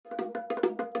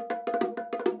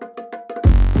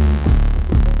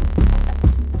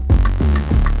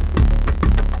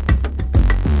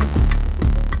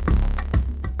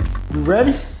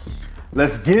ready?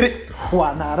 Let's get it.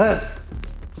 Why not us?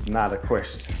 It's not a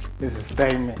question. It's a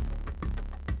statement.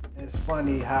 It's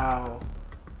funny how,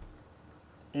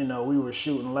 we were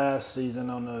shooting last season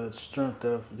on the strength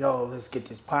of, let's get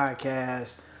this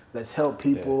podcast. Let's help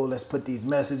people. Let's put these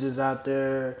messages out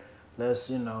there. Let's,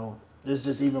 there's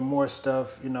just even more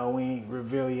stuff, we ain't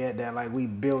revealed yet that like we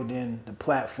building the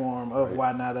platform of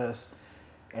Why Not Us.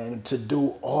 And to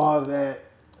do all that,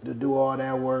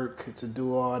 work, to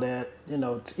do all that,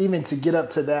 even to get up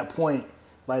to that point,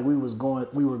 like we were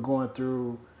going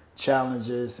through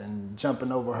challenges and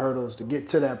jumping over hurdles to get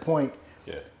to that point.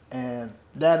 Yeah. And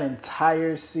that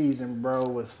entire season, bro,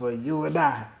 was for you and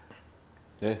I.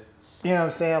 Yeah. You know what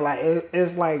I'm saying? Like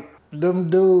it's like them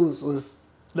dudes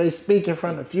they speaking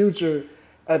from the future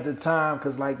at the time,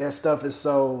 because like that stuff is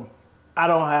so, I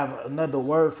don't have another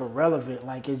word for relevant.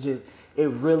 Like it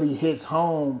really hits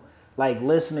home, like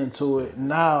listening to it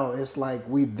now. It's like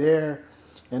we there,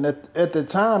 and at the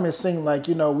time it seemed like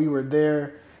we were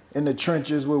there in the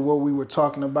trenches with what we were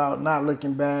talking about, not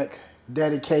looking back,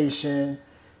 dedication.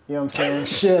 You know what I'm saying?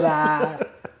 Should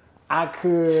I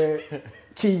could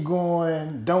keep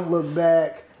going, don't look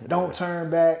back, don't turn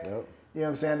back. Yep. You know what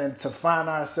I'm saying? And to find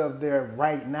ourselves there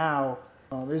right now,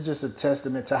 it's just a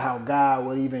testament to how God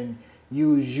would even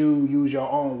use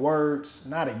your own words,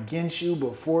 not against you,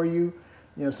 but for you. You know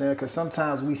what I'm saying? Because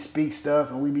sometimes we speak stuff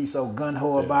and we be so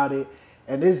gun-ho about it.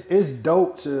 And it's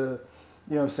dope to,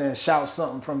 shout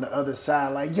something from the other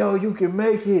side, like, yo, you can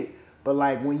make it. But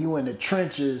like when you in the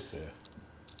trenches,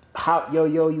 how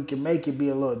you can make it be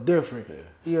a little different. Yeah.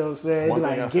 You know what I'm saying?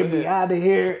 Like, get me out of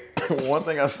here. One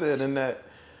thing I said in that,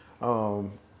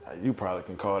 you probably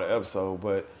can call it an episode,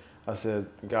 but I said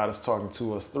God is talking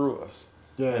to us through us.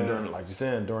 Yeah. And during, like you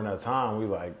said, during that time, we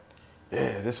like,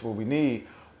 this is what we need.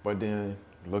 But then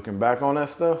looking back on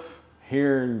that stuff,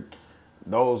 hearing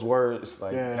those words,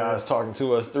 like God is talking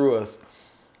to us through us,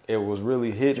 it was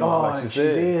really hitting. Like you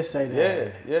said, she did say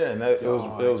that. Yeah, and it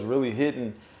was really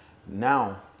hitting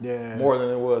now. Yeah. More than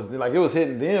it was. Like it was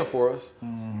hitting then for us.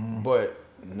 Mm-hmm. But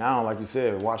now, like you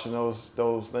said, watching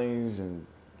those things and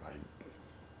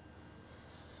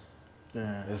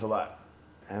it's a lot.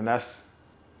 And that's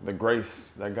the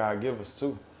grace that God give us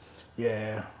too.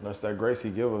 Yeah. That's that grace he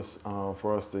give us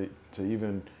for us to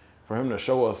even, for him to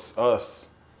show us,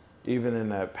 even in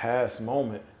that past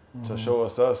moment, to show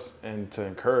us and to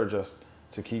encourage us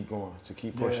to keep going, to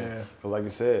keep pushing. Because like you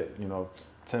said,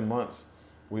 10 months,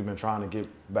 we've been trying to get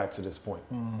back to this point.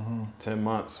 10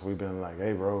 months, we've been like,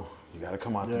 hey, bro, you got to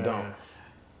come out the dump.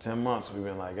 10 months, we've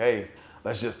been like, hey,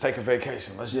 let's just take a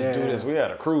vacation. Let's just do this. We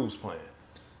had a cruise plan.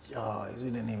 Yo, we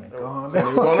didn't even go on that.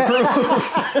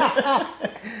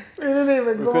 We didn't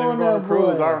even go on that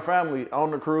cruise. Our family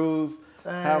on the cruise,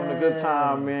 having a good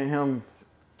time. Me and him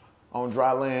on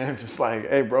dry land, just like,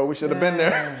 hey, bro, we should have been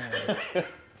there.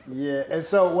 Yeah, and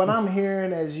so what I'm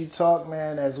hearing as you talk,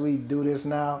 man, as we do this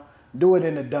now, do it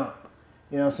in the dump.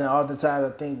 You know what I'm saying? All the time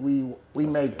I think we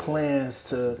make plans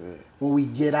to, when we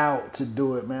get out, to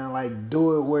do it, man. Like,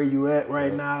 do it where you at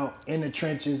right now, in the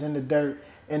trenches, in the dirt,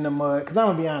 in the mud. Because I'm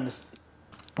going to be honest,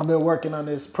 I've been working on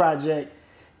this project,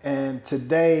 and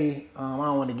today, I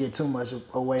don't want to get too much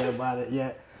away about it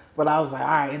yet, but I was like, all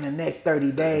right, in the next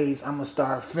 30 days, I'm going to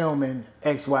start filming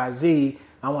XYZ.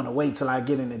 I want to wait till I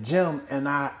get in the gym. And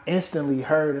I instantly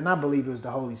heard, and I believe it was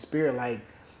the Holy Spirit, like,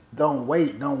 don't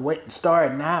wait,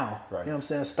 start now. Right. You know what I'm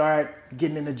saying? Start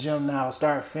getting in the gym now,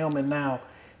 start filming now,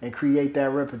 and create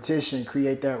that repetition,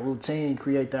 create that routine,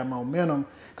 create that momentum.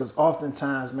 Because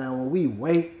oftentimes, man, when we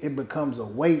wait, it becomes a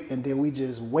weight, and then we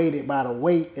just weight it by the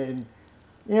weight, and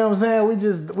you know what I'm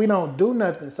saying? We don't do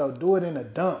nothing, so do it in a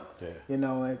dump.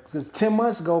 Yeah. Because 10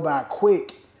 months go by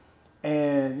quick,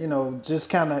 and just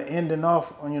kind of ending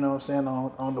off, on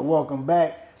on the welcome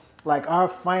back. Like our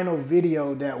final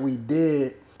video that we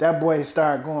did, that boy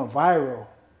started going viral.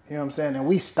 You know what I'm saying? And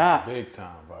we stopped. Big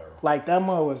time viral. Like that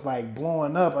one was like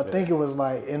blowing up. I think it was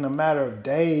like in a matter of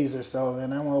days or so.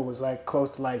 And that one was like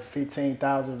close to like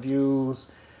 15,000 views. You know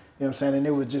what I'm saying? And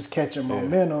it was just catching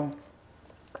momentum.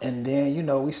 And then,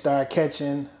 we started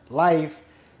catching life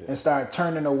and started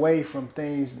turning away from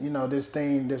things,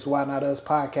 this Why Not Us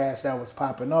podcast that was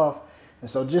popping off. And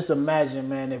so just imagine,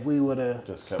 man, if we would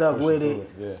have stuck with it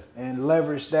and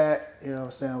leveraged that, you know what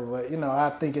I'm saying? But, I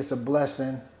think it's a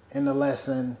blessing in the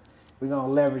lesson. We're going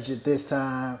to leverage it this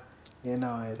time, and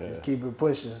just keep it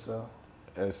pushing. So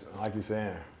it's like you're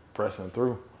saying, pressing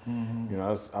through. Mm-hmm.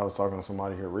 I was talking to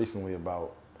somebody here recently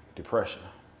about depression.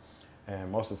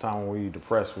 And most of the time when we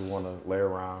depressed, we want to lay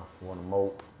around, we want to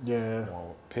mope. Yeah. We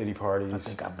want pity parties. I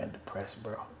think I've been depressed,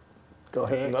 bro. Go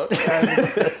ahead. No.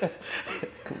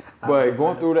 But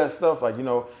going through that stuff, like, you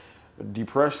know,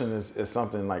 depression is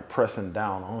something like pressing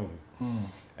down on you.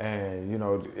 And, you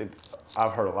know,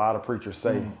 I've heard a lot of preachers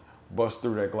say, bust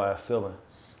through that glass ceiling,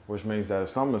 which means that if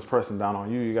something is pressing down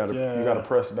on you, you gotta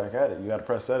press back at it. You gotta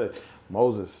press at it.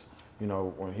 Moses, you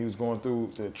know, when he was going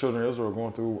through, the children of Israel were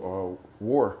going through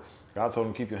war, God told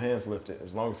him, keep your hands lifted.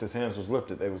 As long as his hands was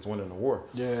lifted, they was winning the war.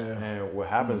 Yeah. And what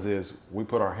happens is we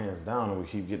put our hands down and we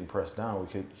keep getting pressed down.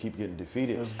 We keep getting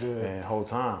defeated. That's good. And the whole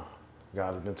time,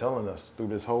 God has been telling us through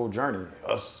this whole journey,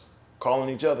 us calling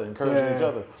each other, encouraging each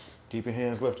other, keep your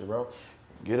hands lifted, bro.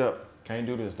 Get up. Can't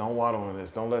do this. Don't waddle on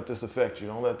this. Don't let this affect you.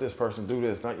 Don't let this person do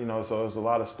this. Not, you know, so there's a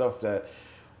lot of stuff that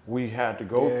we had to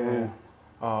go through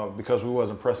because we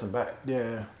wasn't pressing back.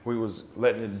 Yeah. We was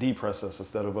letting it depress us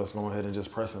instead of us going ahead and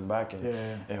just pressing back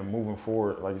and moving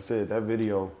forward. Like you said, that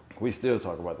video, we still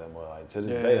talk about that more. Like to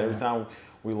this day, every time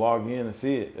we log in and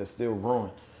see it, it's still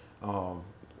growing.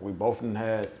 We both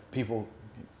had people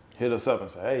hit us up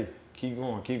and say, hey, keep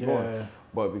going.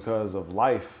 But because of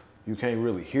life, you can't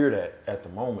really hear that at the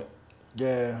moment.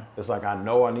 Yeah. It's like, I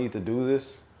know I need to do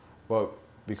this, but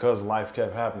because life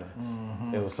kept happening,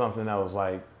 it was something that was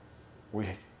like, we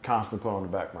constantly put on the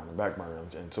back burner.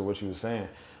 And to what you were saying,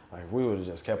 like, we would have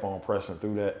just kept on pressing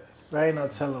through that. There ain't no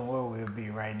telling where we'll be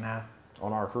right now.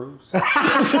 On our cruise.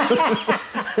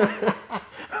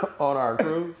 On our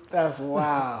cruise. That's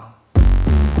wild.